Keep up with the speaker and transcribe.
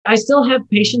I still have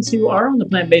patients who are on the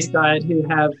plant-based diet who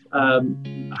have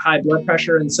high blood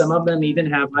pressure, and some of them even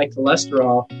have high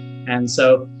cholesterol. And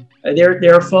so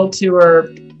there are folks who are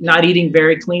not eating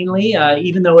very cleanly,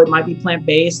 even though it might be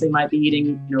plant-based. They might be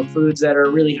eating, foods that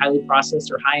are really highly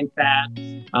processed or high in fat,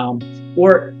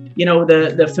 or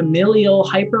the familial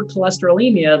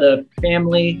hypercholesterolemia, the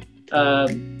family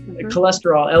elevated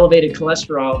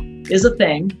cholesterol is a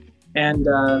thing.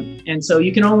 And so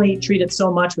you can only treat it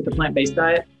so much with the plant-based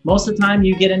diet. Most of the time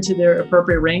you get into the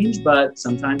appropriate range, but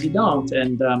sometimes you don't.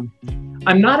 And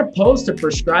I'm not opposed to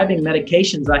prescribing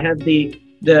medications. I have the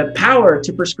power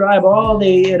to prescribe all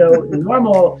the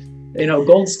normal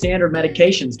gold standard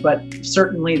medications, but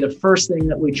certainly the first thing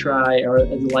that we try are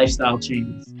the lifestyle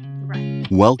changes. Right.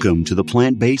 Welcome to the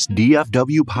Plant-Based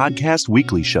DFW Podcast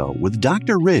Weekly Show with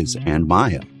Dr. Riz and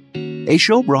Maya. A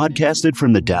show broadcasted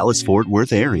from the Dallas-Fort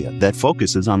Worth area that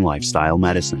focuses on lifestyle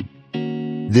medicine.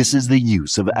 This is the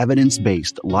use of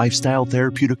evidence-based lifestyle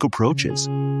therapeutic approaches,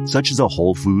 such as a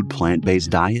whole food plant-based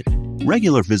diet,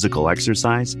 regular physical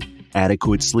exercise,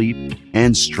 adequate sleep,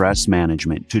 and stress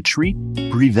management to treat,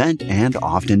 prevent, and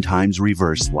oftentimes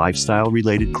reverse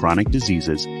lifestyle-related chronic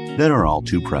diseases that are all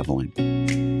too prevalent.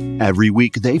 Every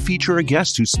week, they feature a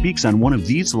guest who speaks on one of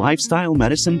these lifestyle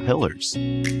medicine pillars.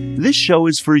 This show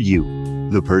is for you,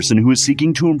 the person who is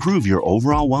seeking to improve your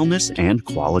overall wellness and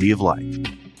quality of life.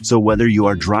 So whether you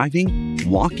are driving,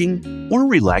 walking, or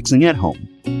relaxing at home,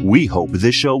 we hope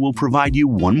this show will provide you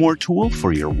one more tool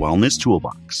for your wellness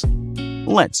toolbox.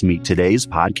 Let's meet today's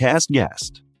podcast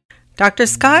guest. Dr.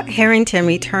 Scott Harrington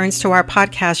returns to our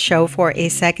podcast show for a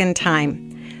second time.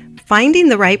 Finding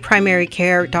the right primary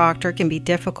care doctor can be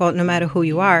difficult no matter who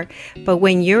you are, but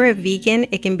when you're a vegan,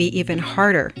 it can be even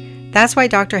harder. That's why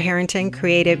Dr. Harrington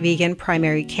created Vegan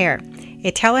Primary Care,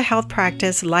 a telehealth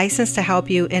practice licensed to help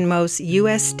you in most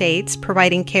U.S. states,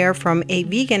 providing care from a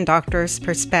vegan doctor's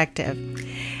perspective.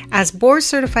 As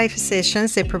board-certified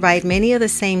physicians, they provide many of the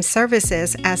same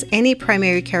services as any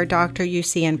primary care doctor you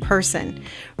see in person,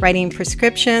 writing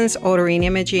prescriptions, ordering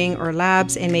imaging or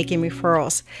labs, and making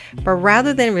referrals. But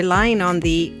rather than relying on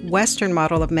the Western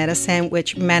model of medicine,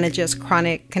 which manages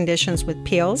chronic conditions with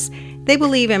pills, they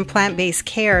believe in plant-based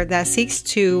care that seeks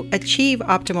to achieve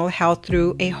optimal health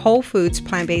through a whole foods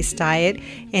plant-based diet,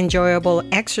 enjoyable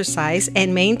exercise,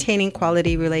 and maintaining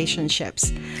quality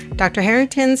relationships. Dr.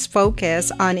 Harrington's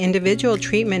focus on individual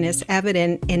treatment is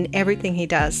evident in everything he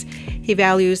does. He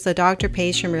values the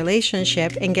doctor-patient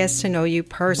relationship and gets to know you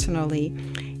personally.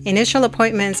 Initial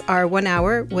appointments are 1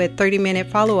 hour with 30-minute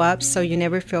follow-ups, so you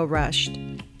never feel rushed.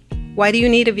 Why do you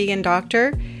need a vegan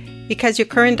doctor? Because your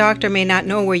current doctor may not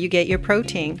know where you get your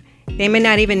protein. They may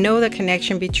not even know the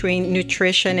connection between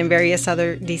nutrition and various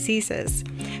other diseases.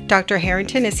 Dr.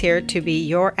 Harrington is here to be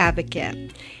your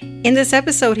advocate. In this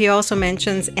episode, he also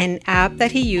mentions an app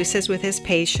that he uses with his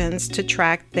patients to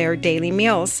track their daily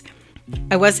meals.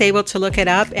 I was able to look it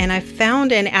up, and I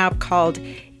found an app called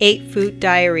 8 Food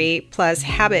Diary plus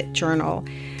Habit Journal.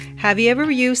 Have you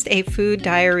ever used a food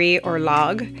diary or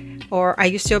log? Or are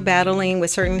you still battling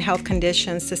with certain health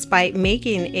conditions despite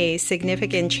making a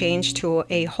significant change to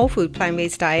a whole food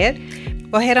plant-based diet?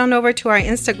 Well, head on over to our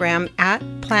Instagram at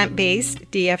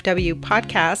Plant-Based DFW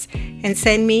Podcast and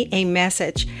send me a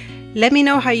message. Let me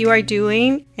know how you are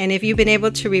doing and if you've been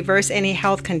able to reverse any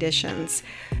health conditions.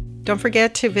 Don't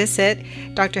forget to visit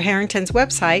Dr. Harrington's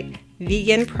website,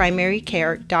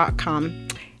 veganprimarycare.com.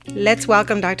 Let's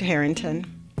welcome Dr.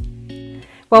 Harrington.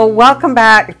 Well, welcome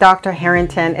back, Dr.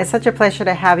 Harrington. It's such a pleasure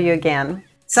to have you again.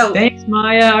 Thanks,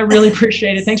 Maya. I really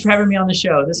appreciate it. Thanks for having me on the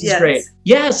show. This is great.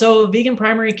 Yeah, so Vegan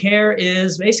Primary Care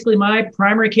is basically my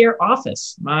primary care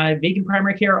office, my vegan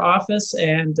primary care office,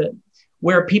 and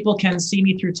where people can see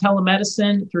me through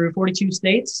telemedicine through 42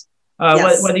 states.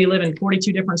 Whether you live in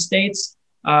 42 different states,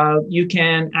 you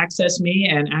can access me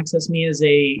as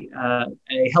a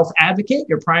health advocate,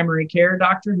 your primary care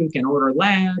doctor who can order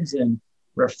labs and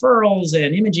referrals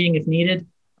and imaging if needed,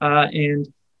 and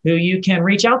who you can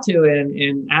reach out to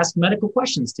and ask medical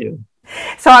questions to.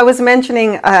 So I was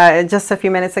mentioning just a few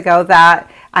minutes ago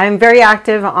that I'm very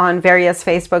active on various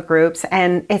Facebook groups,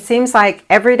 and it seems like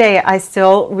every day I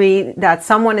still read that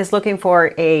someone is looking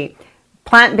for a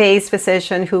plant-based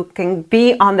physician who can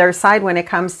be on their side when it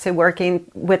comes to working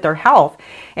with their health.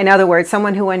 In other words,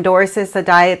 someone who endorses the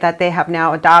diet that they have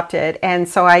now adopted. And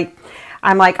so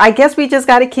I'm like, I guess we just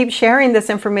got to keep sharing this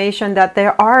information that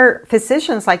there are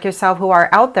physicians like yourself who are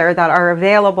out there that are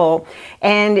available.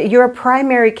 And you're a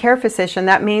primary care physician.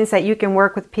 That means that you can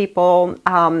work with people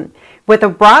with a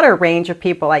broader range of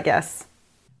people, I guess.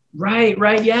 Right.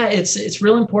 Yeah, it's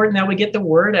real important that we get the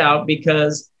word out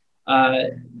because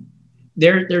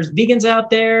there's vegans out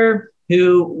there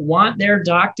who want their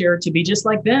doctor to be just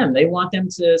like them. They want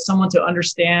someone to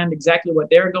understand exactly what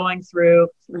they're going through,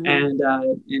 and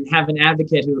have an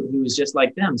advocate who is just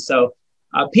like them. So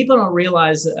people don't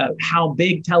realize how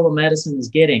big telemedicine is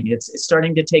getting. It's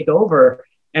starting to take over.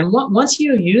 And once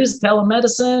you use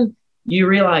telemedicine, you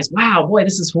realize, wow, boy,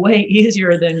 this is way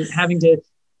easier than having to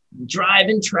drive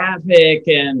in traffic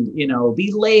and,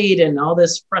 be late and all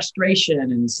this frustration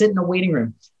and sit in a waiting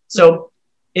room. So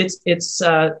it's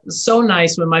so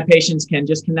nice when my patients can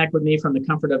just connect with me from the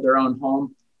comfort of their own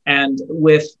home. And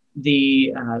with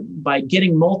by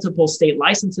getting multiple state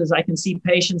licenses, I can see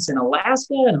patients in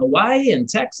Alaska and Hawaii and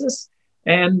Texas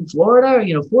and Florida,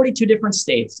 42 different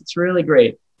states. It's really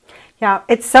great. Yeah,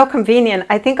 it's so convenient.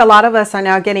 I think a lot of us are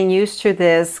now getting used to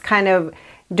this kind of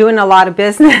doing a lot of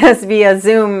business via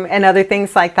Zoom and other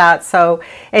things like that. So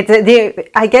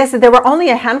I guess there were only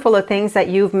a handful of things that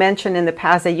you've mentioned in the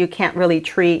past that you can't really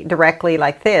treat directly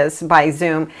like this by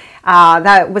Zoom.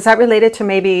 Was that related to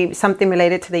maybe something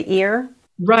related to the ear?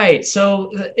 Right.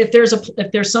 So if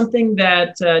there's something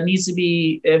that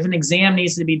if an exam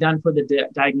needs to be done for the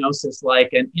diagnosis,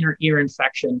 like an inner ear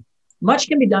infection, much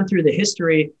can be done through the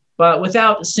history, but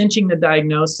without cinching the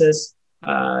diagnosis,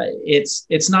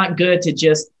 it's not good to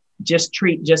just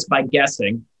treat just by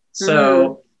guessing.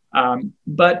 So,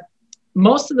 but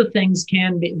most of the things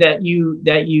can be that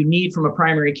you need from a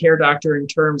primary care doctor in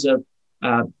terms of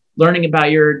learning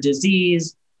about your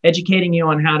disease, educating you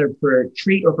on how to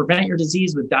treat or prevent your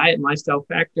disease with diet and lifestyle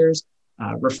factors,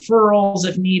 referrals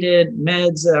if needed,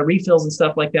 meds, refills and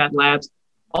stuff like that, labs.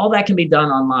 All that can be done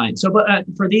online. So, but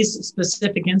for these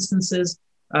specific instances,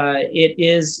 it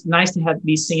is nice to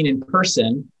be seen in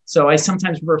person. So I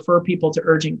sometimes refer people to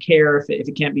urgent care if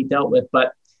it can't be dealt with.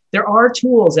 But there are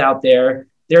tools out there.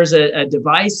 There's a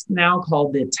device now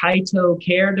called the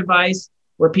TytoCare device,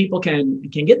 where people can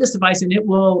get this device, and it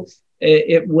will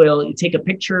take a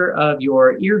picture of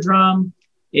your eardrum.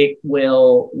 It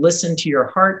will listen to your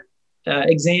heart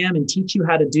exam and teach you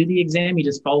how to do the exam. You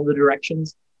just follow the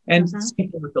directions. And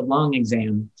same with the lung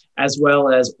exam, as well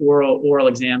as oral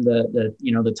exam,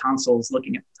 the tonsils,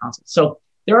 looking at the tonsils. So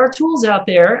there are tools out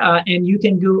there, and you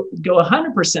can go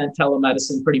 100%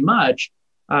 telemedicine pretty much.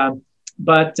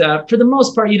 But for the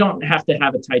most part, you don't have to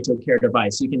have a TytoCare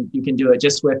device. You can do it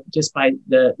just by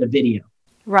the video.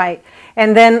 Right.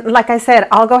 And then, like I said,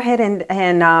 I'll go ahead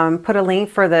and put a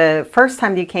link for the first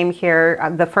time you came here,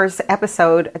 the first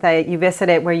episode that you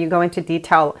visited, where you go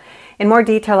into in more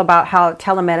detail about how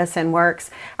telemedicine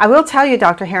works. I will tell you,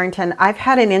 Dr. Harrington, I've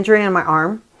had an injury in my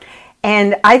arm,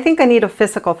 and I think I need a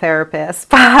physical therapist,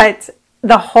 but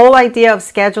the whole idea of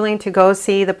scheduling to go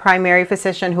see the primary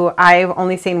physician, who I've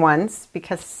only seen once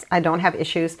because I don't have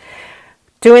issues,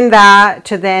 doing that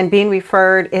to then being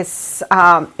referred is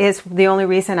the only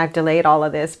reason I've delayed all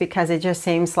of this, because it just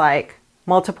seems like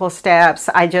multiple steps.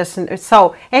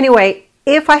 So anyway,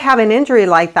 if I have an injury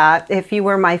like that, if you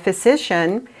were my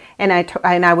physician and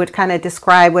I would kind of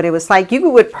describe what it was like, you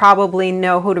would probably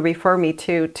know who to refer me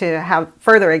to have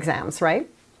further exams, right?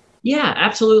 Yeah,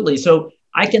 absolutely. So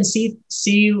I can see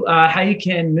how you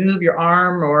can move your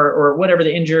arm or whatever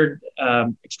the injured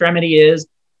extremity is.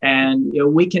 And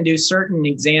we can do certain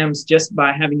exams just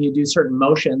by having you do certain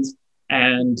motions,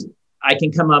 and I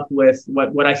can come up with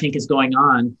what I think is going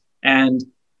on. And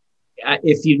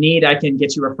if you need, I can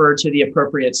get you referred to the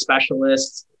appropriate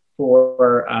specialists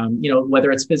for,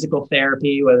 whether it's physical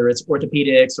therapy, whether it's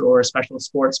orthopedics or a specialist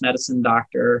sports medicine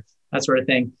doctor, that sort of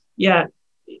thing. Yeah,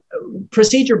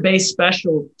 procedure-based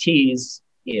specialties,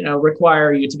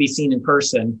 require you to be seen in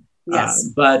person. Yes.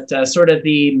 But sort of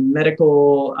the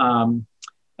medical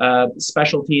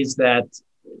specialties that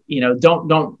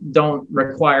don't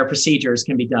require procedures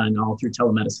can be done all through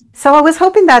telemedicine. So I was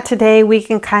hoping that today we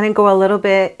can kind of go a little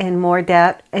bit in more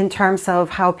depth in terms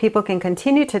of how people can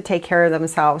continue to take care of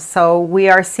themselves. So we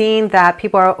are seeing that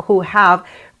people who have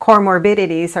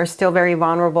comorbidities are still very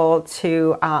vulnerable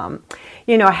to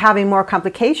having more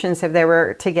complications if they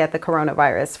were to get the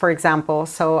coronavirus, for example.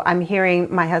 So I'm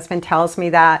hearing, my husband tells me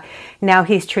that now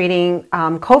he's treating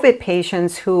COVID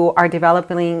patients who are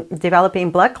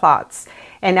developing blood clots,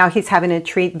 and now he's having to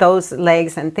treat those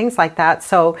legs and things like that.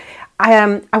 So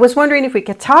I was wondering if we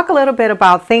could talk a little bit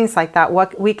about things like that,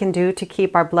 what we can do to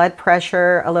keep our blood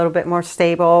pressure a little bit more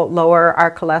stable, lower our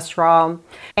cholesterol,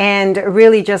 and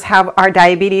really just have our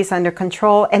diabetes under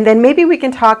control. And then maybe we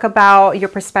can talk about your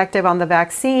perspective on the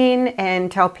vaccine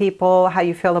and tell people how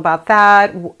you feel about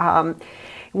that.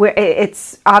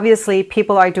 It's obviously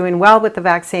people are doing well with the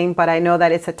vaccine, but I know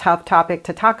that it's a tough topic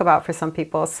to talk about for some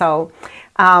people. So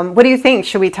what do you think?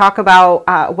 Should we talk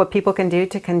about what people can do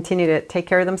to continue to take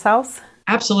care of themselves?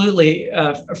 Absolutely.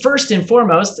 First and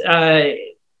foremost,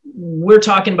 we're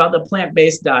talking about the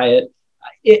plant-based diet.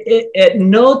 At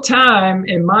no time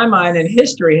in my mind in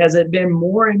history has it been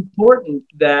more important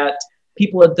that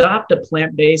people adopt a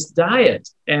plant-based diet,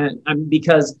 and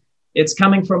because it's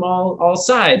coming from all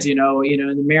sides. In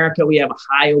America we have a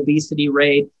high obesity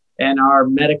rate, and our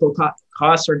medical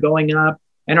costs are going up,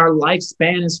 and our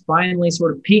lifespan is finally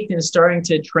sort of peaked and is starting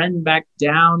to trend back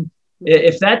down.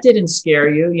 If that didn't scare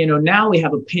you, now we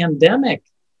have a pandemic,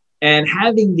 and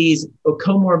having these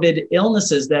comorbid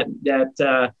illnesses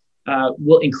that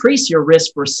will increase your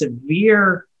risk for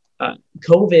severe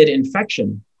COVID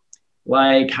infection,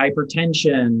 like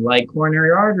hypertension, like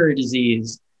coronary artery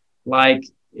disease, like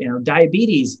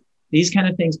diabetes. These kind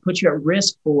of things put you at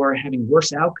risk for having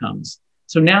worse outcomes.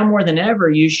 So now more than ever,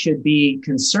 you should be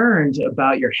concerned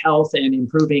about your health and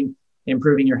improving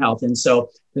your health. And so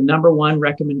the number one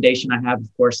recommendation I have, of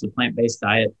course, the plant-based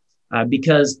diet,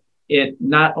 because it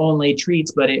not only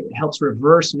treats, but it helps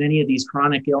reverse many of these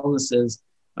chronic illnesses.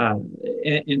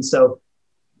 And so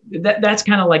that's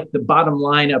kind of like the bottom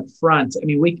line up front. I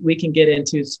mean, we can get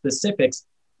into specifics,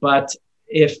 but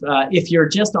if you're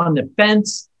just on the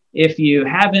fence, if you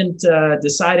haven't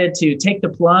decided to take the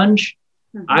plunge,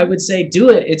 I would say do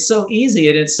it. It's so easy,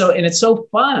 and it's so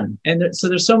fun, and so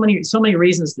there's so many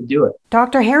reasons to do it.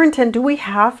 Dr. Harrington, do we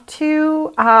have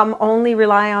to only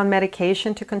rely on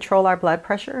medication to control our blood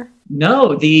pressure?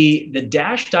 No, the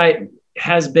DASH diet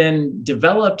has been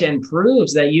developed and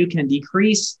proves that you can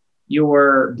decrease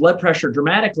your blood pressure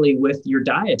dramatically with your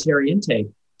dietary intake.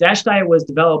 DASH diet was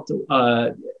developed,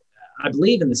 I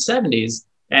believe, in the 70s,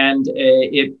 and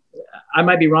I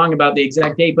might be wrong about the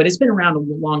exact date, but it's been around a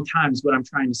long time is what I'm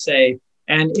trying to say.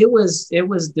 And it was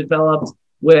developed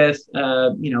with,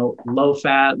 low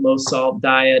fat, low salt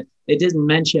diet. It didn't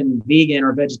mention vegan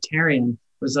or vegetarian.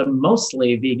 It was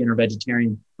mostly vegan or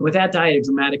vegetarian. And with that diet, it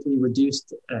dramatically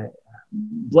reduced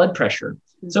blood pressure.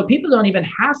 So people don't even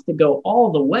have to go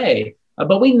all the way,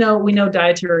 but we know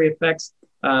dietary effects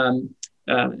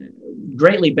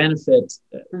greatly benefit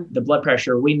the blood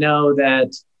pressure. We know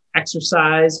that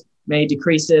exercise may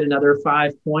decrease it another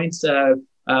 5 points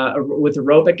with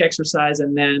aerobic exercise,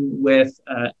 and then with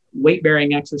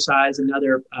weight-bearing exercise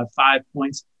another 5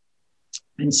 points.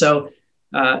 And so,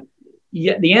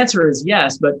 the answer is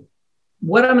yes. But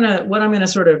what I'm gonna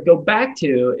sort of go back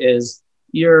to is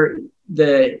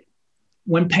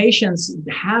when patients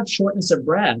have shortness of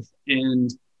breath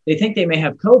and they think they may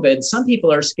have COVID, some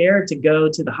people are scared to go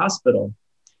to the hospital,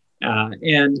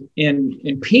 and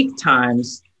in peak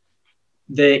times,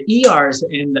 the ERs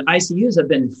and the ICUs have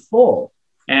been full.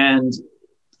 And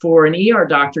for an ER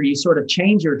doctor, you sort of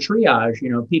change your triage.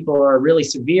 People are really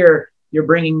severe, you're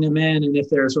bringing them in. And if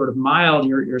they're sort of mild,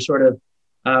 you're sort of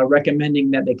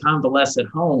recommending that they convalesce at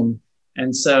home.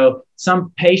 And so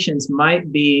some patients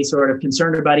might be sort of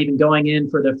concerned about even going in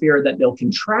for the fear that they'll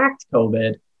contract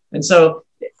COVID. And so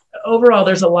overall,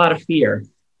 there's a lot of fear.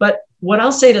 But what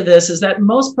I'll say to this is that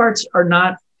most parts are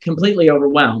not completely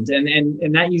overwhelmed.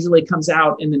 And that usually comes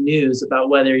out in the news about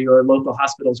whether your local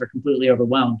hospitals are completely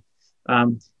overwhelmed.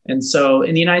 And so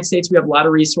in the United States, we have a lot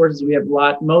of resources. We have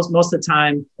most of the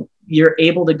time, you're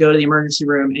able to go to the emergency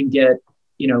room and get,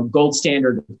 gold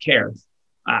standard of care.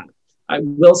 I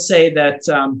will say that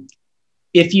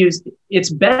it's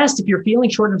best if you're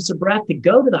feeling shortness of breath to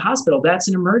go to the hospital. That's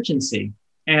an emergency.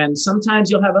 And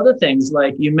sometimes you'll have other things,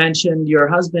 like you mentioned your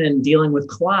husband dealing with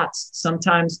clots.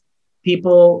 Sometimes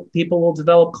people will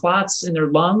develop clots in their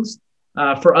lungs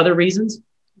for other reasons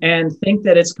and think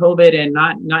that it's COVID and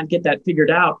not get that figured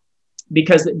out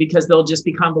because they'll just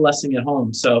be convalescing at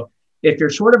home. So if you're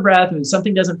short of breath and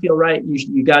something doesn't feel right,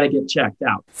 you got to get checked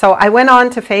out. So I went on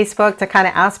to Facebook to kind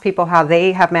of ask people how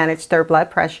they have managed their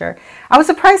blood pressure. I was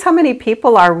surprised how many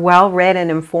people are well read and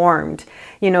informed.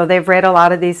 They've read a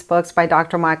lot of these books by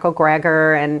Dr. Michael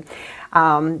Greger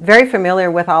and very familiar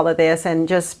with all of this, and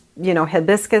just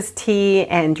hibiscus tea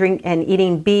and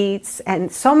eating beets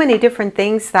and so many different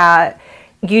things that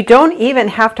you don't even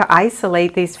have to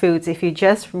isolate these foods. If you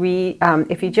just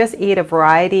eat a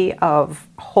variety of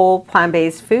whole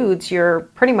plant-based foods, you're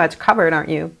pretty much covered, aren't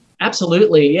you?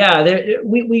 Absolutely, yeah.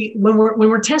 When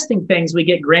we're testing things, we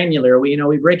get granular.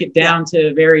 We break it down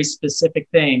to very specific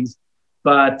things.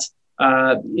 But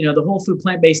the whole food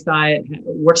plant-based diet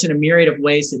works in a myriad of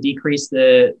ways to decrease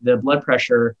the blood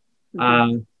pressure.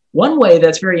 Mm-hmm. One way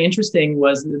that's very interesting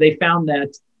was they found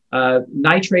that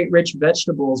nitrate-rich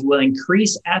vegetables will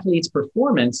increase athletes'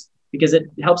 performance because it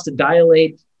helps to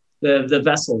dilate the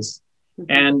vessels.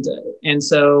 Mm-hmm. And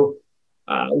so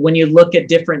when you look at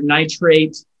different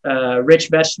nitrate-rich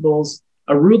vegetables,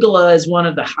 arugula is one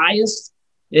of the highest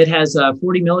It has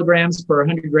 40 milligrams per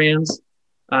 100 grams.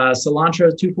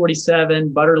 Cilantro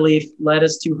 247, butter leaf,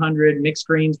 lettuce 200, mixed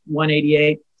greens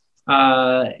 188.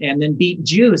 And then beet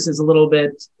juice is a little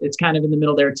bit, it's kind of in the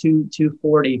middle there,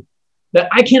 240. But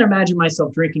I can't imagine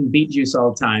myself drinking beet juice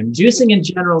all the time. Juicing in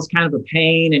general is kind of a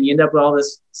pain, and you end up with all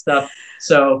this stuff.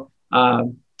 So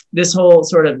this whole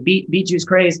sort of beet juice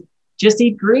craze, just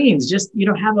eat greens, just,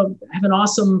 have an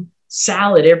awesome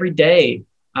salad every day.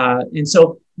 And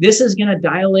so this is going to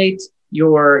dilate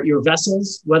your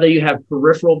vessels, whether you have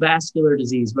peripheral vascular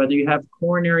disease, whether you have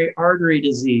coronary artery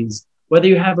disease, whether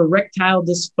you have erectile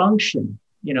dysfunction.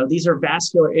 These are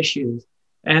vascular issues.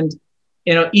 And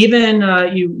even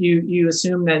you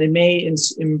assume that it may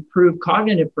improve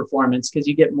cognitive performance because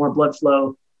you get more blood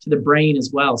flow to the brain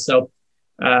as well. So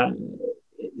I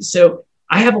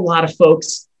have a lot of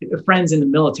friends in the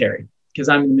military, because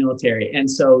I'm in the military.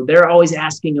 And so they're always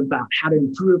asking about how to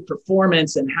improve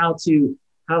performance and how to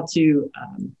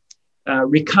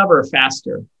recover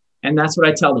faster. And that's what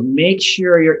I tell them. Make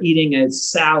sure you're eating a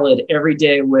salad every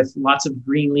day with lots of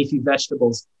green leafy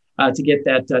vegetables to get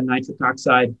that nitric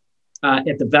oxide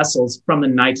at the vessels from the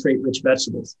nitrate-rich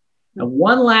vegetables. Now,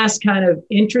 one last kind of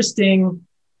interesting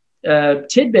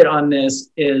tidbit on this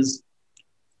is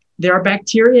there are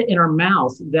bacteria in our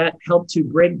mouth that help to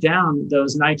break down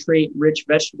those nitrate-rich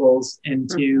vegetables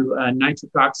into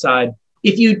nitric oxide.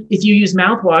 If you use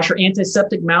mouthwash or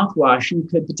antiseptic mouthwash, you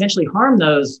could potentially harm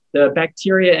the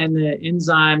bacteria and the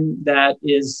enzyme that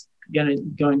is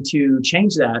going to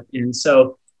change that. And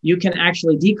so you can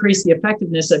actually decrease the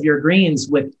effectiveness of your greens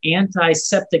with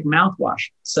antiseptic mouthwash.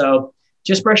 So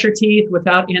just brush your teeth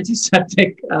without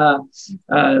antiseptic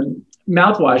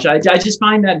mouthwash. I just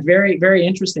find that very, very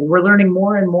interesting. We're learning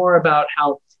more and more about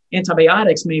how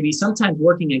antibiotics may be sometimes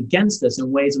working against us in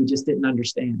ways we just didn't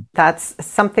understand. That's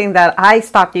something that I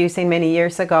stopped using many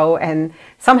years ago, and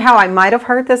somehow I might have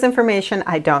heard this information.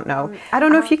 I don't know. I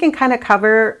don't know if you can kind of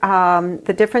cover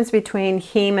the difference between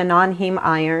heme and non-heme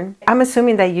iron. I'm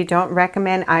assuming that you don't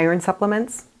recommend iron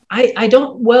supplements. I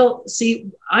don't. Well,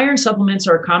 see, iron supplements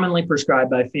are commonly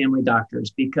prescribed by family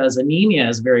doctors because anemia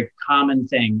is a very common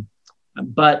thing.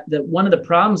 But one of the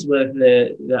problems with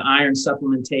the iron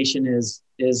supplementation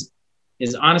is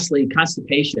honestly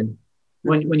constipation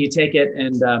when you take it.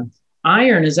 And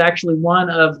iron is actually one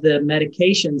of the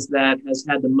medications that has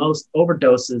had the most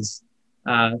overdoses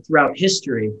throughout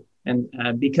history.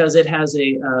 And because it has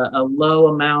a low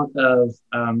amount of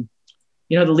the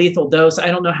lethal dose. I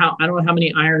don't know how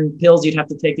many iron pills you'd have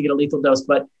to take to get a lethal dose,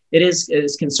 but it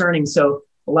is concerning. So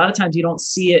a lot of times you don't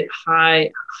see it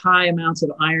high amounts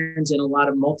of irons and a lot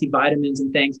of multivitamins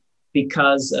and things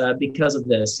because of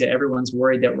this. Everyone's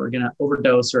worried that we're going to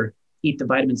overdose or eat the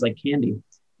vitamins like candy.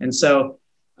 And so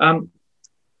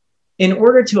in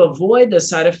order to avoid the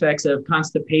side effects of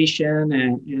constipation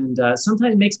and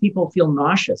sometimes it makes people feel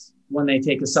nauseous when they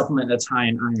take a supplement that's high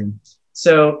in iron.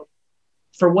 So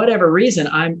for whatever reason,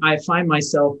 I find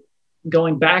myself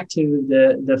going back to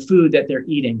the food that they're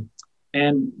eating.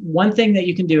 And one thing that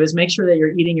you can do is make sure that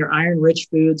you're eating your iron-rich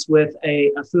foods with a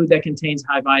food that contains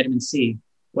high vitamin C,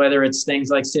 whether it's things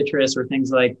like citrus or things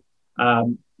like,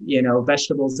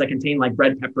 vegetables that contain like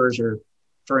red peppers or,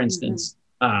 for instance.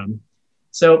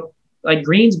 So like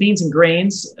greens, beans, and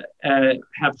grains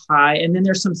have high. And then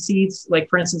there's some seeds, like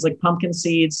for instance, like pumpkin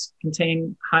seeds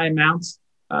contain high amounts.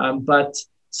 But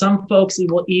some folks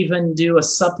will even do a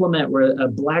supplement where a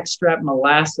blackstrap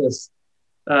molasses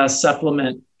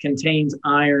supplement contains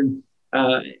iron.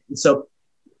 So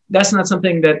that's not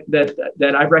something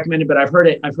that I've recommended, but I've heard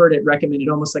it recommended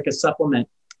almost like a supplement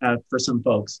for some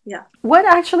folks. Yeah. What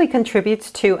actually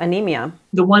contributes to anemia?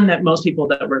 The one that most people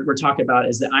that we're talking about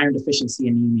is the iron deficiency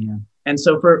anemia. And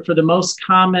so for the most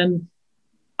common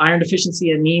iron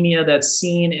deficiency anemia that's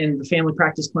seen in the family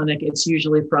practice clinic, it's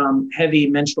usually from heavy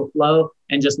menstrual flow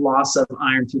and just loss of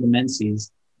iron through the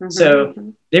menses.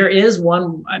 So there is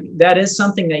one, that is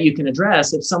something that you can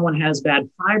address. If someone has bad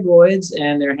fibroids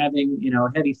and they're having,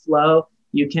 heavy flow,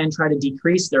 you can try to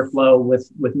decrease their flow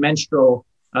with menstrual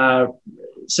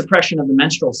suppression of the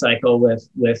menstrual cycle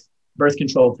with birth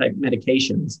control type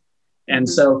medications. And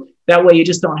so that way you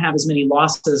just don't have as many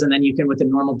losses. And then you can, with a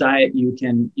normal diet, you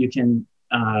can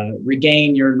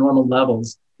regain your normal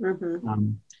levels.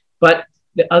 But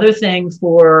the other thing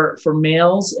for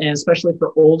males, and especially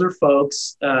for older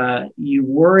folks, you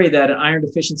worry that an iron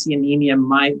deficiency anemia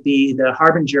might be the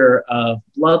harbinger of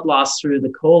blood loss through the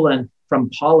colon from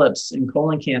polyps and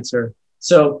colon cancer.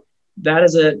 So that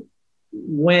is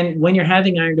when you're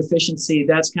having iron deficiency,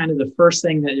 that's kind of the first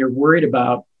thing that you're worried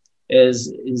about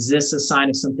is this a sign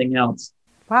of something else?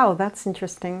 Wow, that's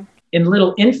interesting. In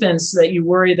little infants, that you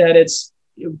worry that it's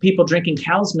people drinking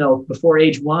cow's milk before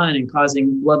age 1 and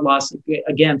causing blood loss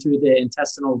again through the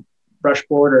intestinal brush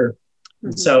border.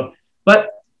 Mm-hmm. So, but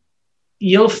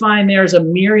you'll find there's a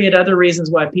myriad other reasons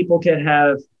why people could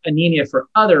have anemia for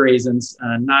other reasons,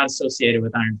 not associated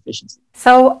with iron deficiency.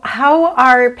 So how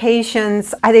are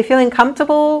patients, are they feeling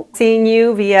comfortable seeing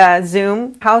you via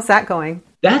Zoom? How's that going?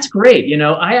 That's great.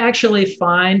 I actually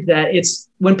find that it's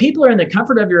when people are in the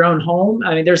comfort of your own home,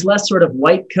 I mean, there's less sort of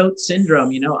white coat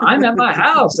syndrome. I'm at my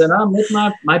house and I'm with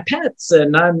my pets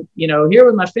and I'm, here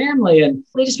with my family, and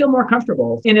they just feel more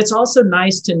comfortable. And it's also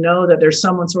nice to know that there's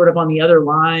someone sort of on the other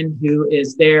line who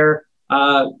is there.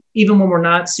 Even when we're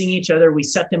not seeing each other, we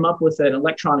set them up with an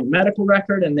electronic medical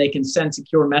record and they can send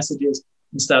secure messages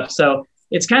and stuff. So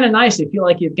it's kind of nice. They feel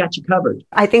like you've got you covered.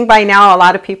 I think by now a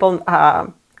lot of people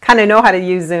kind of know how to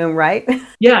use Zoom, right?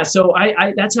 Yeah. So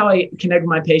I that's how I connect with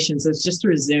my patients. It's just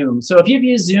through Zoom. So if you've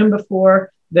used Zoom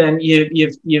before, then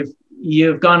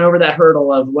you've gone over that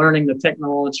hurdle of learning the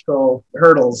technological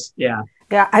hurdles. Yeah.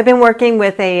 Yeah, I've been working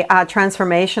with a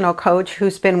transformational coach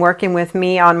who's been working with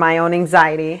me on my own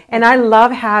anxiety. And I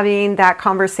love having that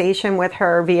conversation with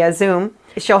her via Zoom.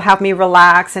 She'll help me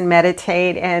relax and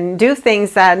meditate and do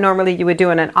things that normally you would do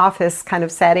in an office kind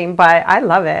of setting, but I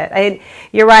love it.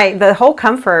 You're right. The whole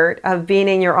comfort of being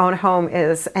in your own home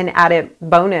is an added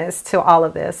bonus to all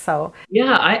of this. So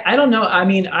yeah, I don't know. I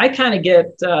mean, I kind of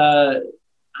get, I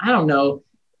don't know,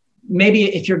 maybe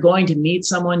if you're going to meet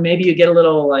someone, maybe you get a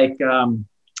little like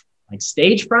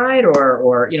stage fright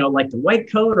or like the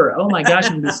white coat or, oh my gosh,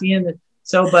 I'm seeing it.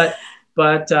 So, but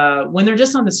when they're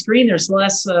just on the screen, there's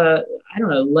less,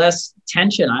 less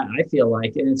tension, I feel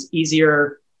like, and it's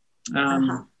easier.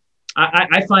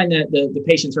 I find that the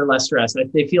patients are less stressed.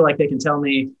 They feel like they can tell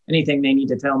me anything they need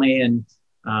to tell me. And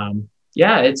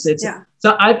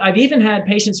So I've even had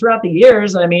patients throughout the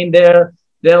years. I mean,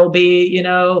 they'll be,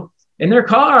 in their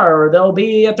car, or they'll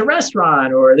be at the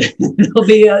restaurant, or they'll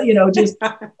be, just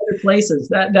other places.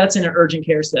 That's in an urgent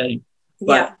care setting.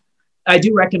 But I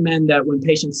do recommend that when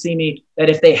patients see me, that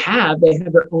if they have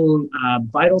their own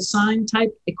vital sign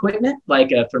type equipment,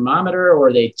 like a thermometer,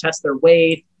 or they test their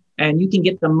weight, and you can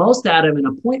get the most out of an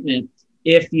appointment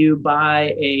if you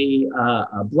buy a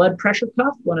blood pressure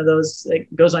cuff, one of those that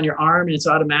goes on your arm and it's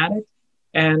automatic.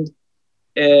 And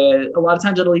a lot of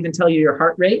times it'll even tell you your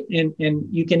heart rate, and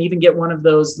you can even get one of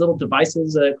those little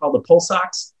devices called the Pulse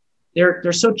Ox.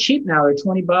 They're so cheap now; they're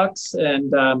 $20,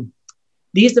 and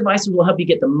these devices will help you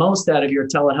get the most out of your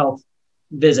telehealth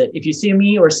visit. If you see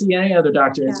me or see any other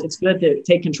doctor, it's good to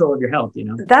take control of your health.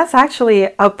 That's actually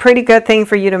a pretty good thing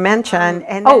for you to mention.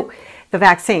 And the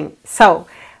vaccine. So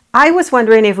I was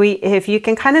wondering if you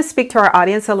can kind of speak to our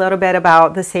audience a little bit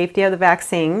about the safety of the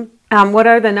vaccine. What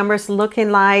are the numbers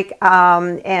looking like?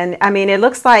 And I mean, it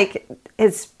looks like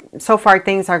so far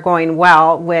things are going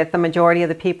well with the majority of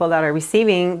the people that are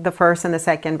receiving the first and the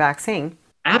second vaccine.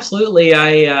 Absolutely.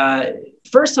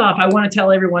 First off, I want to tell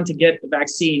everyone to get the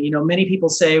vaccine. Many people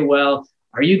say, well,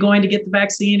 are you going to get the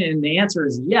vaccine? And the answer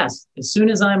is yes. As soon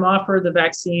as I'm offered the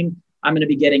vaccine, I'm going to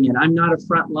be getting it. I'm not a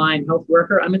frontline health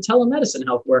worker. I'm a telemedicine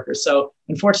health worker. So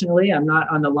unfortunately, I'm not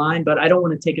on the line, but I don't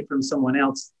want to take it from someone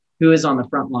else who is on the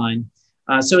front line.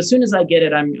 So as soon as I get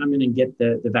it, I'm going to get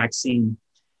the vaccine.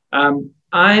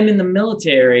 I'm in the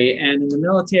military, and in the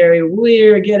military,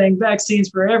 we're getting vaccines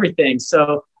for everything.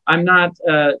 So I'm not,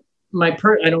 I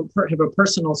don't have a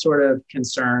personal sort of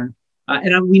concern.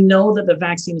 And we know that the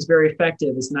vaccine is very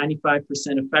effective. It's 95%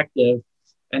 effective.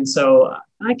 And so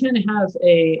I kind of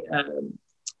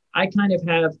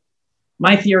have,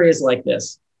 my theory is like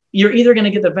this. You're either going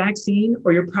to get the vaccine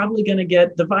or you're probably going to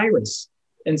get the virus.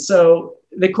 And so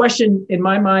the question in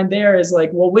my mind there is like,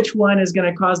 well, which one is going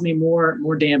to cause me more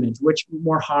damage,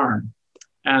 more harm?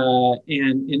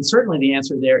 And certainly the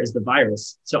answer there is the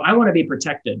virus. So I want to be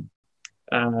protected.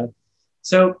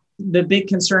 So the big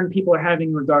concern people are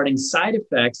having regarding side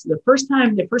effects, the first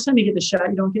time you get the shot,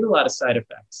 you don't get a lot of side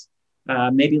effects.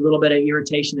 Maybe a little bit of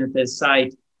irritation at the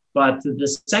site, but the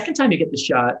second time you get the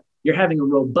shot, you're having a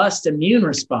robust immune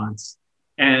response.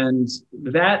 And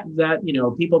that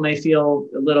people may feel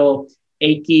a little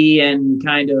achy and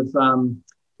kind of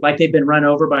like they've been run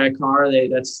over by a car.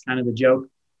 That's kind of the joke.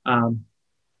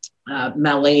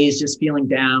 Malaise, just feeling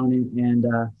down, and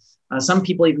some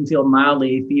people even feel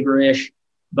mildly feverish.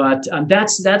 But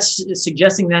that's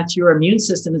suggesting that your immune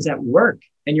system is at work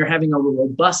and you're having a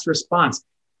robust response.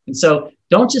 And so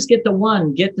don't just get the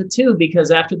one, get the two, because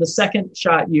after the second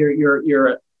shot,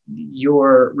 your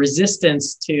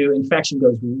resistance to infection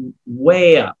goes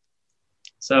way up.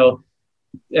 So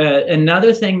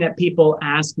another thing that people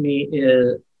ask me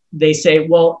is, they say,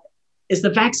 well, is the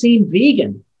vaccine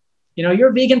vegan?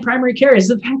 your vegan primary care, is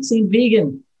the vaccine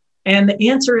vegan? And the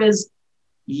answer is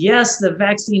yes, the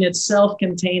vaccine itself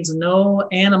contains no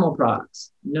animal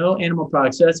products. So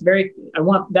I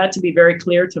want that to be very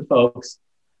clear to folks.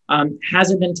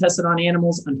 Has it been tested on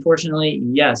animals? Unfortunately,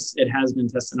 yes, it has been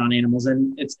tested on animals,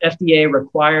 and it's FDA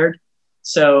required.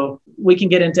 So we can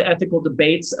get into ethical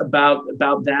debates about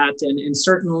that. And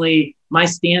certainly my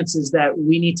stance is that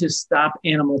we need to stop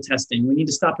animal testing. We need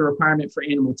to stop the requirement for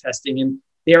animal testing. And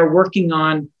they are working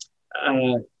on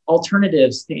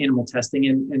alternatives to animal testing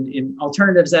and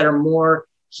alternatives that are more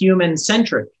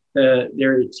human-centric.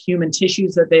 There's human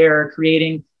tissues that they are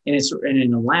creating in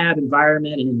a lab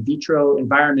environment, an in vitro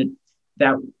environment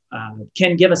that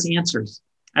can give us answers,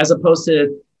 as opposed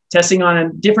to testing on a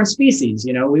different species.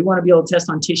 We want to be able to test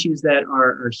on tissues that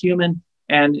are human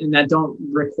and that don't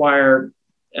require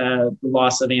the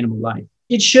loss of animal life.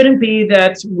 It shouldn't be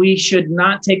that we should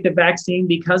not take the vaccine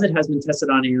because it has been tested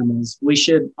on animals. We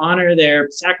should honor their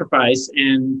sacrifice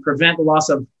and prevent the loss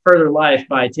of further life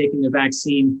by taking the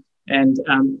vaccine. And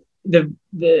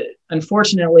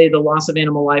unfortunately, the loss of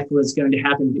animal life was going to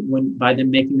happen by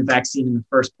them making the vaccine in the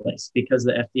first place, because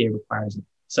the FDA requires it.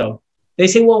 So they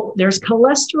say, well, there's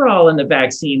cholesterol in the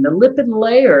vaccine, the lipid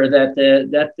layer that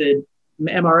the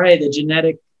mRNA, the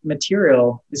genetic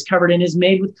material, is covered in, is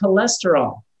made with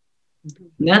cholesterol.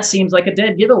 And that seems like a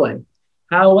dead giveaway.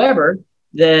 However,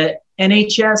 the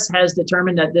NHS has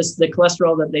determined that the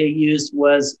cholesterol that they used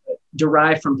was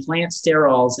derived from plant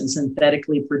sterols and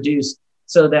synthetically produced,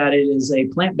 so that it is a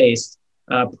plant-based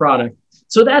product.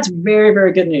 So that's very,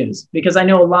 very good news, because I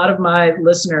know a lot of my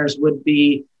listeners would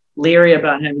be leery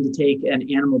about having to take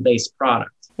an animal-based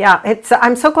product. Yeah,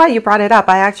 I'm so glad you brought it up.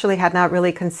 I actually had not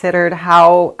really considered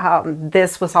how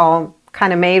this was all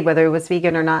kind of made, whether it was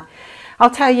vegan or not. I'll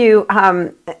tell you,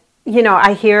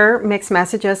 I hear mixed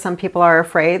messages. Some people are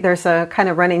afraid. There's a kind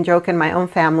of running joke in my own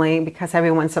family because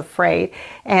everyone's afraid.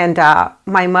 And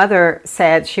my mother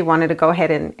said she wanted to go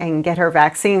ahead and get her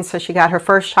vaccine. So she got her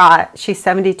first shot. She's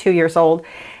 72 years old.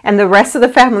 And the rest of the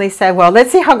family said, well,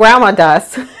 let's see how grandma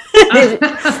does. And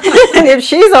if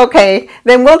she's okay,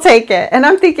 then we'll take it. And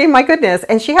I'm thinking, my goodness.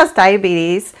 And she has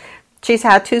diabetes. She's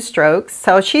had 2 strokes,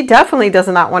 so she definitely does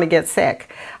not want to get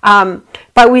sick.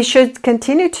 But we should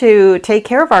continue to take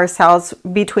care of ourselves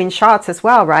between shots as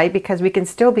well, right? Because we can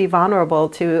still be vulnerable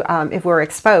to if we're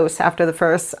exposed after the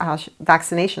first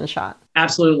vaccination shot.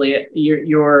 Absolutely.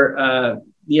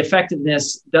 The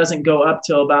effectiveness doesn't go up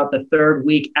till about the 3rd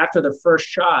week after the first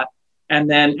shot. And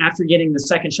then after getting the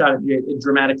second shot, it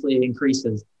dramatically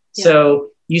increases. Yeah. So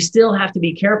you still have to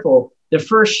be careful. The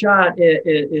first shot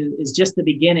is just the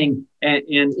beginning, and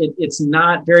it's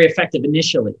not very effective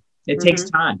initially. It takes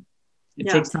time. It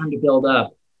takes time to build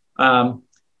up.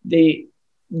 The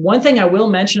one thing I will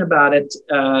mention about it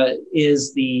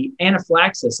is the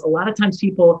anaphylaxis. A lot of times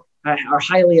people are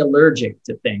highly allergic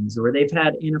to things, or they've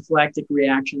had anaphylactic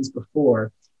reactions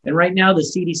before. And right now the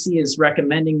CDC is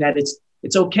recommending that it's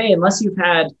okay, unless you've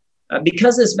had,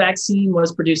 because this vaccine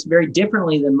was produced very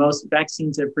differently than most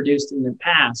vaccines have produced in the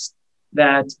past,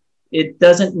 that it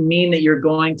doesn't mean that you're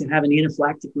going to have an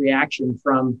anaphylactic reaction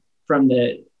from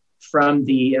the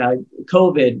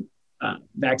COVID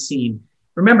vaccine.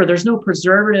 Remember, there's no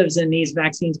preservatives in these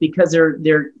vaccines because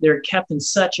they're kept in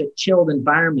such a chilled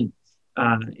environment,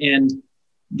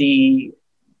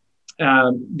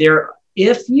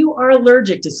 if you are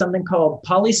allergic to something called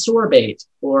polysorbate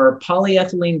or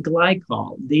polyethylene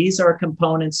glycol, these are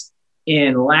components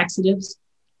in laxatives.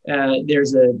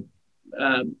 There's a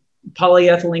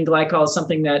polyethylene glycol is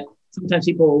something that sometimes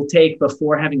people will take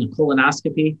before having a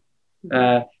colonoscopy,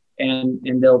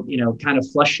 and they'll kind of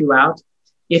flush you out.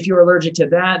 If you're allergic to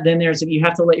that, then you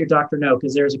have to let your doctor know,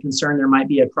 because there's a concern there might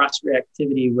be a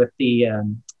cross-reactivity with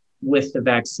the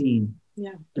vaccine.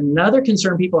 Yeah. Another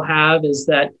concern people have is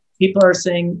that people are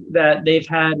saying that they've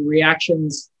had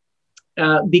reactions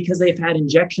because they've had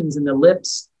injections in the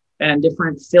lips and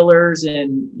different fillers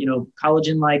and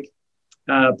collagen-like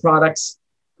products,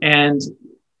 and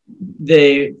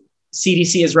the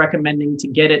CDC is recommending to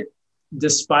get it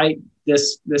despite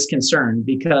this concern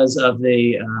because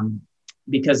the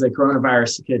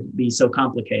coronavirus could be so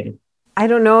complicated. I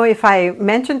don't know if I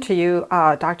mentioned to you,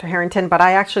 Dr. Harrington, but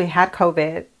I actually had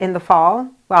COVID in the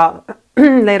fall. Well,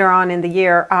 later on in the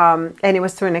year, and it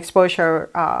was through an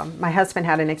exposure. My husband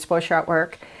had an exposure at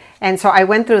work. And so I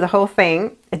went through the whole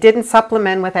thing. It didn't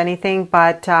supplement with anything,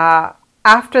 but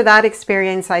after that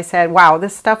experience, I said, wow,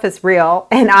 this stuff is real,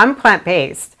 and I'm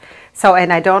plant-based. So,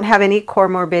 and I don't have any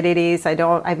comorbidities.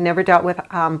 I've never dealt with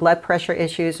blood pressure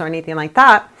issues or anything like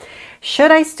that.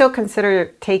 Should I still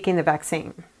consider taking the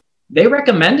vaccine? they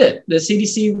recommend it. The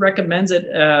CDC recommends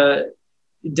it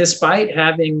despite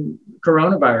having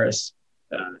coronavirus.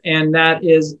 And that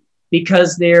is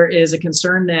because there is a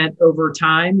concern that over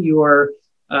time your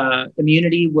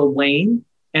immunity will wane.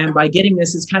 And by getting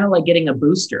this, it's kind of like getting a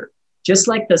booster. Just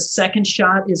like the second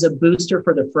shot is a booster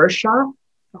for the first shot,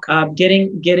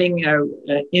 getting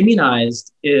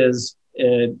immunized is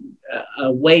a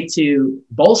way to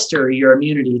bolster your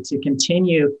immunity, to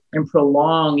continue and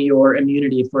prolong your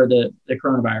immunity for the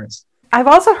coronavirus. I've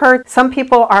also heard some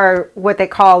people are what they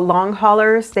call long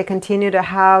haulers. They continue to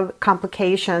have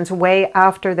complications way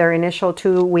after their initial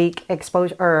 2-week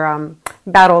exposure or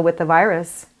battle with the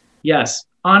virus. Yes.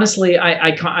 Honestly,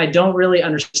 I don't really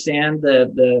understand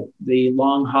the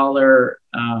long hauler.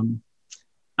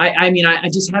 I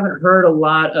just haven't heard a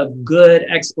lot of good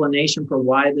explanation for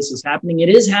why this is happening. It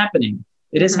is happening.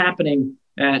 It is happening.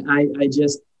 And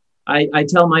I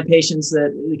tell my patients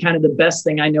that kind of the best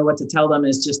thing I know what to tell them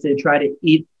is just to try to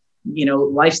eat,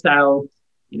 lifestyle,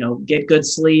 get good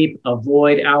sleep,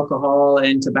 avoid alcohol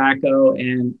and tobacco,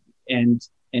 and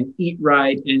eat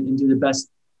right and do the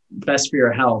best for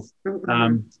your health.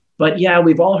 But yeah,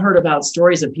 we've all heard about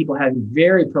stories of people having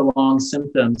very prolonged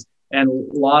symptoms and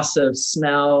loss of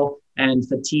smell and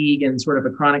fatigue and sort of a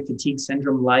chronic fatigue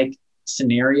syndrome like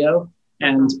scenario.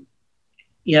 And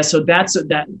yeah, so that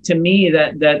to me,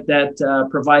 that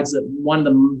provides one of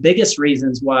the biggest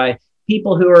reasons why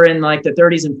people who are in like the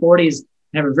 30s and 40s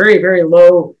have a very, very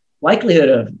low likelihood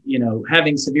of,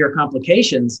 having severe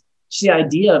complications. Just the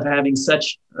idea of having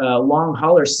such long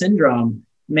hauler syndrome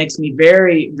makes me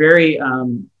very, very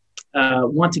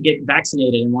want to get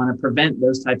vaccinated and want to prevent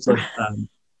those types of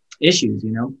issues,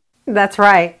 That's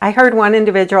right. I heard one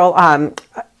individual,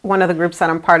 one of the groups that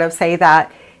I'm part of, say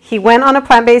that he went on a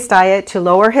plant-based diet to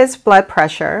lower his blood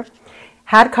pressure,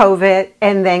 had COVID,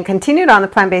 and then continued on the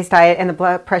plant-based diet, and the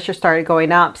blood pressure started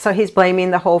going up. So he's blaming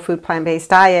the whole food plant-based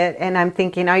diet. And I'm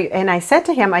thinking, and I said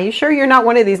to him, are you sure you're not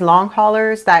one of these long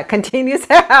haulers that continues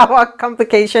to have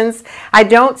complications? I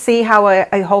don't see how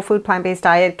a whole food plant-based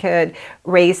diet could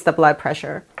raise the blood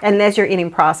pressure unless you're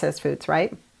eating processed foods,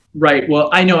 right? Right. Well,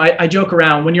 I know I joke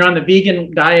around when you're on the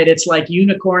vegan diet, it's like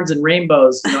unicorns and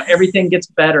rainbows, everything gets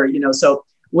better, so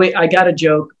I got a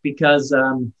joke because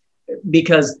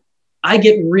I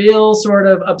get real sort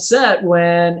of upset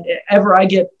whenever I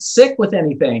get sick with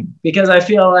anything, because I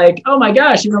feel like, oh my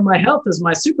gosh, my health is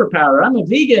my superpower. I'm a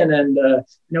vegan and,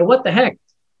 what the heck?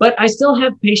 But I still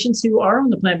have patients who are on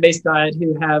the plant-based diet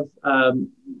who have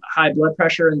high blood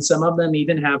pressure, and some of them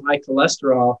even have high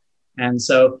cholesterol. And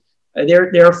so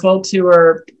there are folks who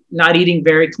are not eating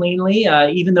very cleanly,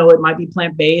 even though it might be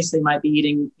plant-based. They might be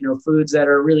eating, foods that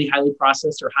are really highly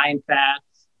processed or high in fat,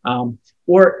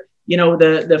 or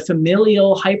the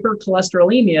familial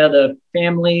hypercholesterolemia, the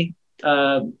family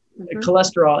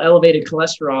cholesterol, elevated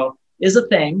cholesterol is a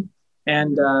thing.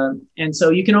 And so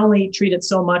you can only treat it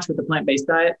so much with the plant-based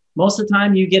diet. Most of the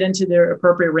time you get into the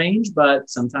appropriate range, but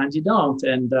sometimes you don't.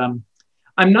 And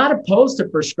I'm not opposed to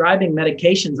prescribing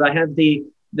medications. I have the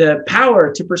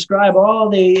power to prescribe all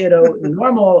the,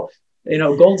 normal,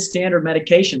 gold standard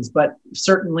medications, but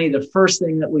certainly the first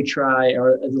thing that we try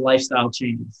are the lifestyle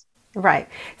changes. Right.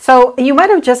 So you might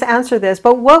have just answered this,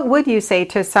 but what would you say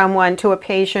to a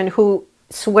patient who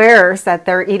swears that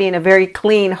they're eating a very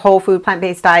clean, whole food,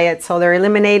 plant-based diet, so they're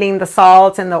eliminating the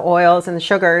salts and the oils and the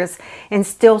sugars, and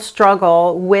still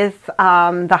struggle with the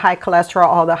high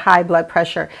cholesterol or the high blood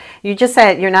pressure? You just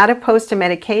said you're not opposed to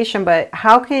medication, but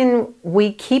how can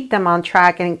we keep them on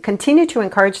track and continue to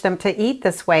encourage them to eat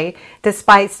this way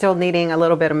despite still needing a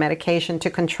little bit of medication to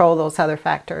control those other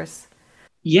factors?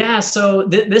 Yeah, so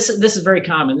this is very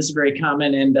common.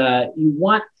 And you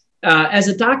want, as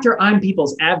a doctor, I'm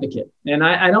people's advocate, and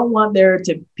I don't want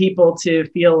people to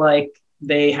feel like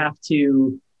they have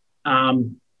to,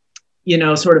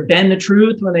 sort of bend the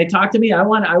truth when they talk to me. I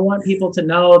want people to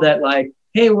know that, like,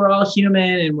 hey, we're all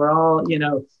human and we're all,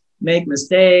 make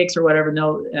mistakes or whatever.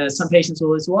 No, some patients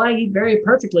will say, well, I eat very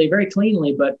perfectly, very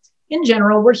cleanly, but in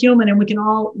general, we're human and we can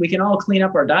all clean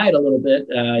up our diet a little bit.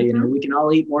 We can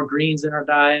all eat more greens in our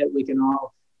diet. We can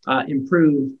all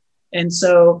improve. And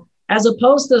so, as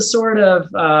opposed to sort of,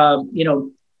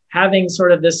 having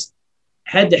sort of this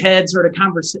head-to-head sort of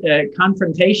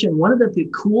confrontation, one of the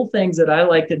cool things that I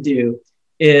like to do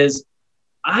is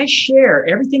I share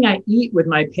everything I eat with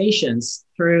my patients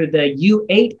through the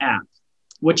U8 app,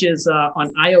 which is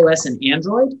on iOS and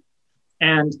Android.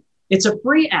 And it's a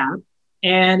free app,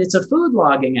 and it's a food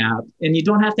logging app, and you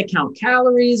don't have to count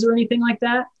calories or anything like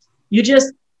that. You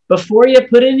just, before you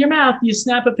put it in your mouth, you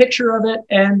snap a picture of it,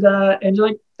 and you're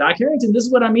like, Doc Harrington, this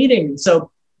is what I'm eating.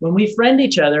 So when we friend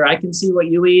each other, I can see what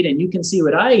you eat and you can see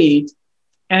what I eat,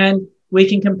 and we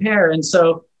can compare. And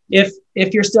so if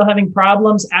you're still having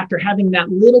problems after having that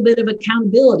little bit of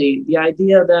accountability, the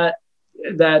idea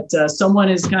that someone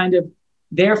is kind of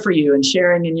there for you and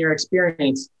sharing in your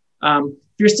experience,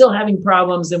 if you're still having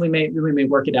problems, then we may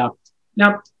work it out.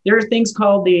 Now, there are things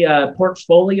called the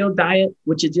portfolio diet,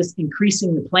 which is just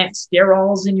increasing the plant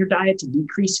sterols in your diet to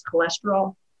decrease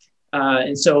cholesterol.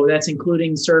 And so that's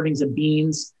including servings of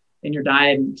beans in your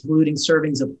diet, including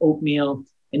servings of oatmeal.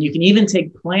 And you can even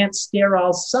take plant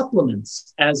sterol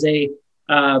supplements as a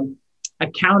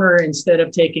counter instead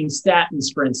of taking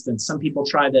statins, for instance. Some people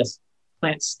try this,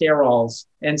 plant sterols.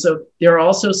 And so there are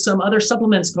also some other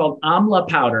supplements called amla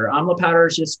powder. Amla powder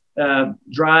is just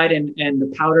dried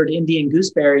and powdered Indian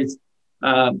gooseberries.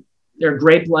 They're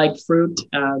grape-like fruit.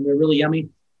 They're really yummy.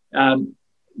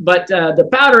 But the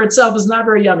powder itself is not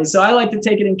very yummy. So I like to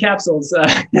take it in capsules.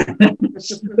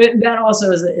 But that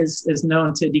also is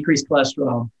known to decrease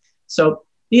cholesterol. So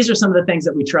these are some of the things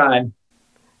that we try.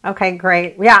 Okay,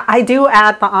 great. Yeah, I do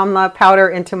add the amla powder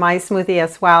into my smoothie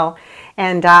as well.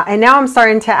 And now I'm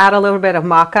starting to add a little bit of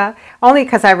maca, only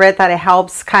because I read that it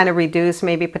helps kind of reduce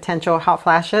maybe potential hot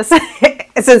flashes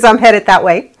since I'm headed that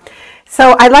way.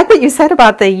 So I like what you said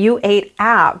about the U8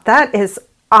 app. That is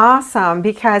awesome,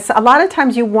 because a lot of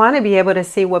times you want to be able to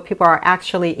see what people are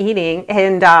actually eating.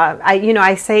 And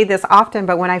I say this often,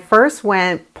 but when I first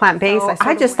went plant-based,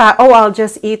 I just thought, I'll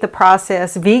just eat the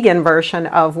processed vegan version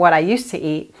of what I used to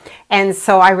eat. And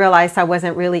so I realized I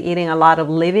wasn't really eating a lot of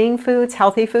living foods,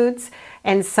 healthy foods.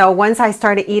 And so once I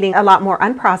started eating a lot more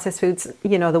unprocessed foods,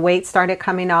 the weight started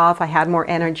coming off. I had more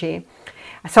energy.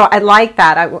 So I like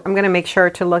that. I'm going to make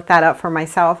sure to look that up for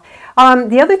myself.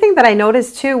 The other thing that I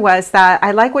noticed too was that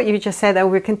I like what you just said, that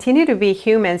we continue to be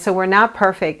human, so we're not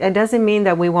perfect. It doesn't mean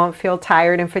that we won't feel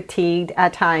tired and fatigued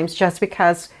at times just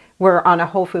because we're on a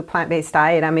whole food plant-based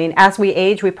diet. I mean, as we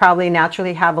age, we probably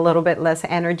naturally have a little bit less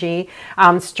energy,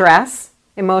 stress,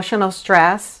 emotional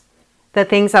stress. The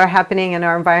things that are happening in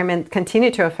our environment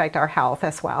continue to affect our health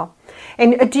as well.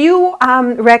 And do you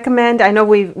recommend, I know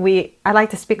I like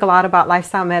to speak a lot about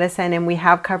lifestyle medicine, and we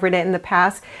have covered it in the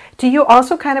past. Do you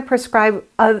also kind of prescribe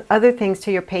other things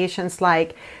to your patients,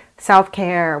 like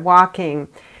self-care, walking,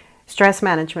 stress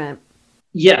management?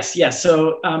 Yes.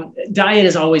 So diet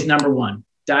is always number one.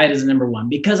 Diet is number one,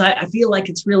 because I feel like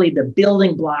it's really the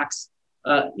building blocks.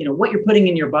 What you're putting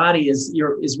in your body is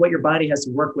what your body has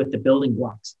to work with, the building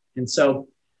blocks. And so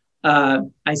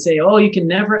I say, you can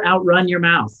never outrun your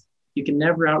mouth. You can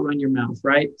never outrun your mouth,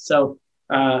 right? So,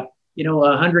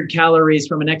 100 calories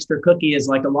from an extra cookie is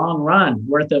like a long run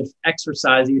worth of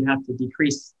exercise you'd have to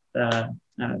decrease to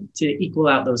equal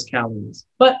out those calories.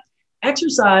 But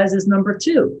exercise is number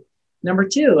two.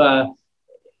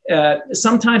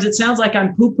 Sometimes it sounds like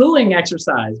I'm poo-pooing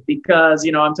exercise because,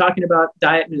 I'm talking about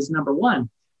diet is number one,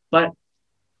 but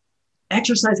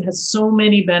exercise has so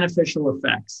many beneficial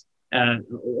effects,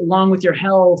 along with your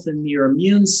health and your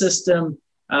immune system.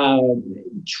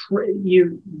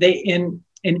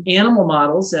 In animal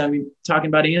models, talking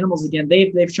about animals again,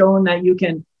 they've shown that you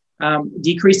can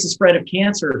decrease the spread of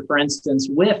cancer, for instance,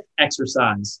 with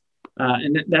exercise,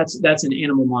 and that's in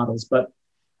animal models. But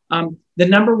the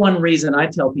number one reason I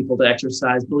tell people to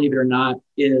exercise, believe it or not,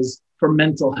 is for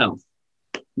mental health,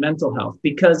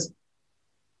 because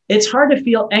it's hard to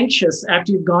feel anxious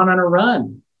after you've gone on a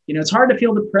run. It's hard to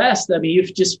feel depressed. You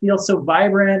just feel so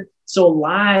vibrant, so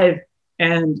alive,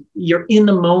 and you're in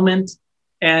the moment.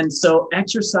 And so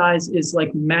exercise is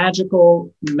like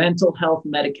magical mental health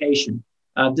medication,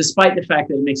 despite the fact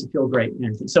that it makes you feel great and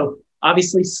everything. So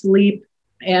obviously sleep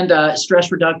and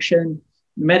stress reduction,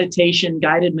 meditation,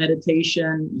 guided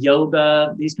meditation,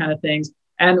 yoga, these kind of things.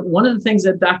 And one of the things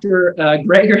that Dr.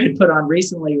 Greger had put on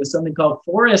recently was something called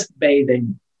forest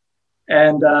bathing.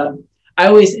 And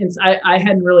I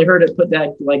hadn't really heard it put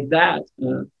that like that.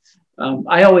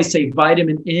 I always say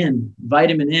vitamin N.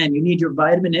 You need your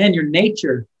vitamin N, your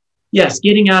nature. Yes,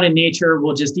 getting out in nature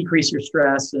will just decrease your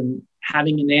stress, and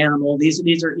having an animal. These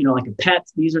are, like a pet.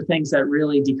 These are things that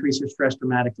really decrease your stress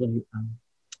dramatically.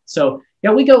 So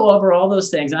we go over all those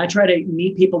things, and I try to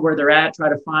meet people where they're at, try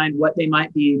to find what they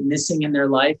might be missing in their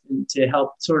life, and to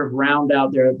help sort of round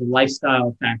out the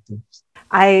lifestyle factors.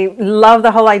 I love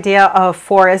the whole idea of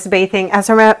forest bathing. As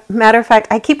a matter of fact,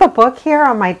 I keep a book here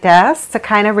on my desk to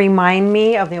kind of remind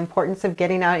me of the importance of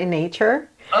getting out in nature.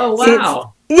 Oh,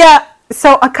 wow.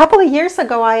 So a couple of years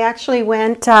ago, I actually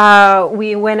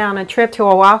we went on a trip to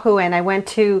Oahu, and I went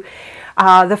to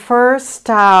the first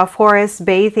forest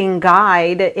bathing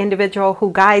guide, individual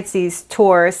who guides these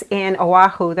tours in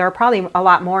Oahu. There are probably a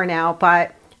lot more now,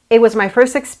 but It was my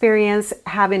first experience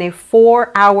having a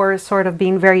 4-hour sort of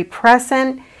being very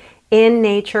present in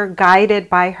nature, guided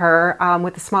by her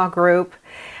with a small group,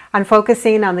 on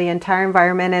focusing on the entire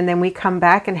environment. And then we come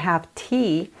back and have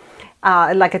tea,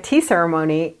 like a tea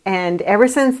ceremony. And ever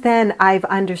since then, I've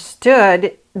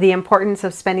understood the importance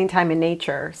of spending time in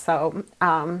nature. So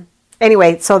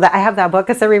anyway, so that I have that book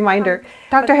as a reminder.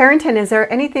 Dr. Harrington, is there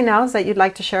anything else that you'd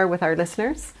like to share with our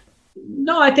listeners?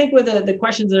 No, I think with the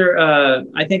questions are,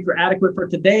 I think we're adequate for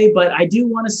today, but I do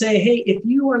want to say, hey, if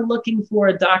you are looking for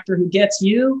a doctor who gets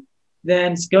you,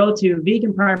 then go to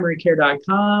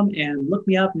veganprimarycare.com and look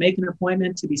me up, make an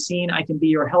appointment to be seen. I can be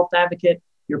your health advocate,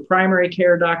 your primary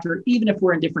care doctor, even if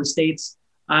we're in different states.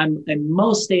 I'm in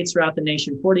most states throughout the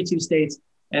nation, 42 states.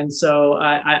 And so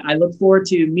I look forward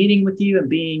to meeting with you and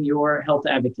being your health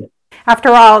advocate. After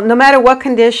all, no matter what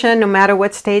condition, no matter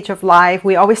what stage of life,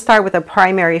 we always start with a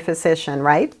primary physician,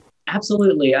 right?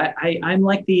 Absolutely. I'm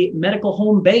like the medical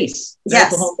home base.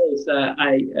 Yes. Medical home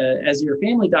base. As your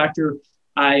family doctor,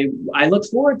 I look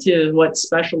forward to what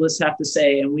specialists have to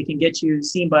say, and we can get you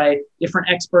seen by different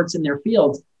experts in their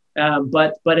field.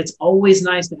 But it's always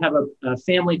nice to have a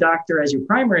family doctor as your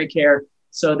primary care,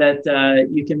 so that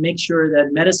you can make sure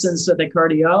that medicines that the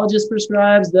cardiologist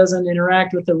prescribes doesn't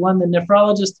interact with the one the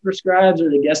nephrologist prescribes or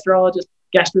the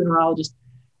gastroenterologist.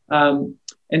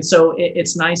 And so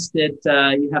it's nice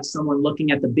that you have someone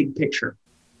looking at the big picture.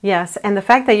 Yes, and the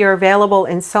fact that you're available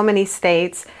in so many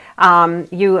states,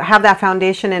 you have that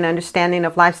foundation and understanding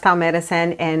of lifestyle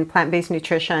medicine and plant-based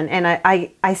nutrition. And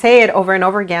I say it over and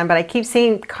over again, but I keep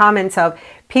seeing comments of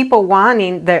people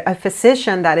wanting a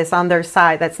physician that is on their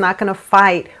side, that's not going to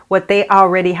fight what they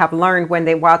already have learned when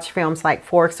they watch films like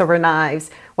Forks Over Knives,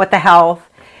 What the Health.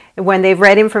 When they've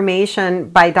read information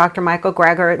by Dr. Michael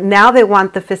Greger, now they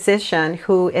want the physician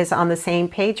who is on the same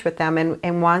page with them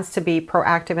and wants to be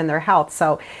proactive in their health.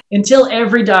 So until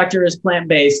every doctor is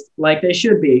plant-based, like they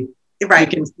should be, right,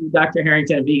 you can see Dr.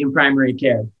 Harrington at Vegan Primary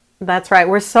Care. That's right.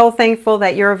 We're so thankful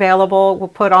that you're available. We'll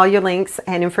put all your links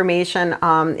and information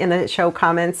in the show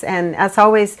comments. And as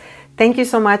always, thank you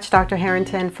so much, Dr.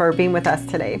 Harrington, for being with us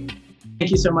today. Thank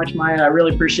you so much, Maya. I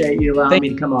really appreciate you allowing me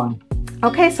to come on.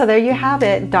 Okay, so there you have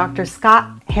it, Dr.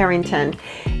 Scott Harrington.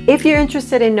 If you're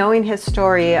interested in knowing his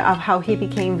story of how he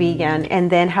became vegan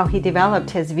and then how he developed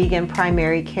his vegan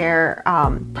primary care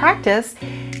practice,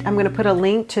 I'm going to put a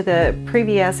link to the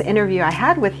previous interview I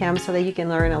had with him so that you can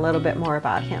learn a little bit more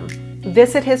about him.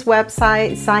 Visit his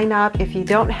website, sign up. If you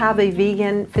don't have a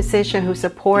vegan physician who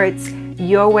supports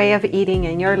your way of eating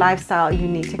and your lifestyle, you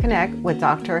need to connect with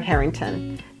Dr.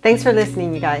 Harrington. Thanks for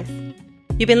listening, you guys.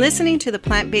 You've been listening to the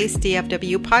Plant-Based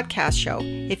DFW podcast show.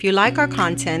 If you like our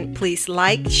content, please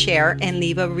like, share, and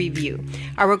leave a review.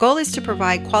 Our goal is to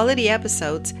provide quality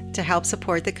episodes to help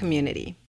support the community.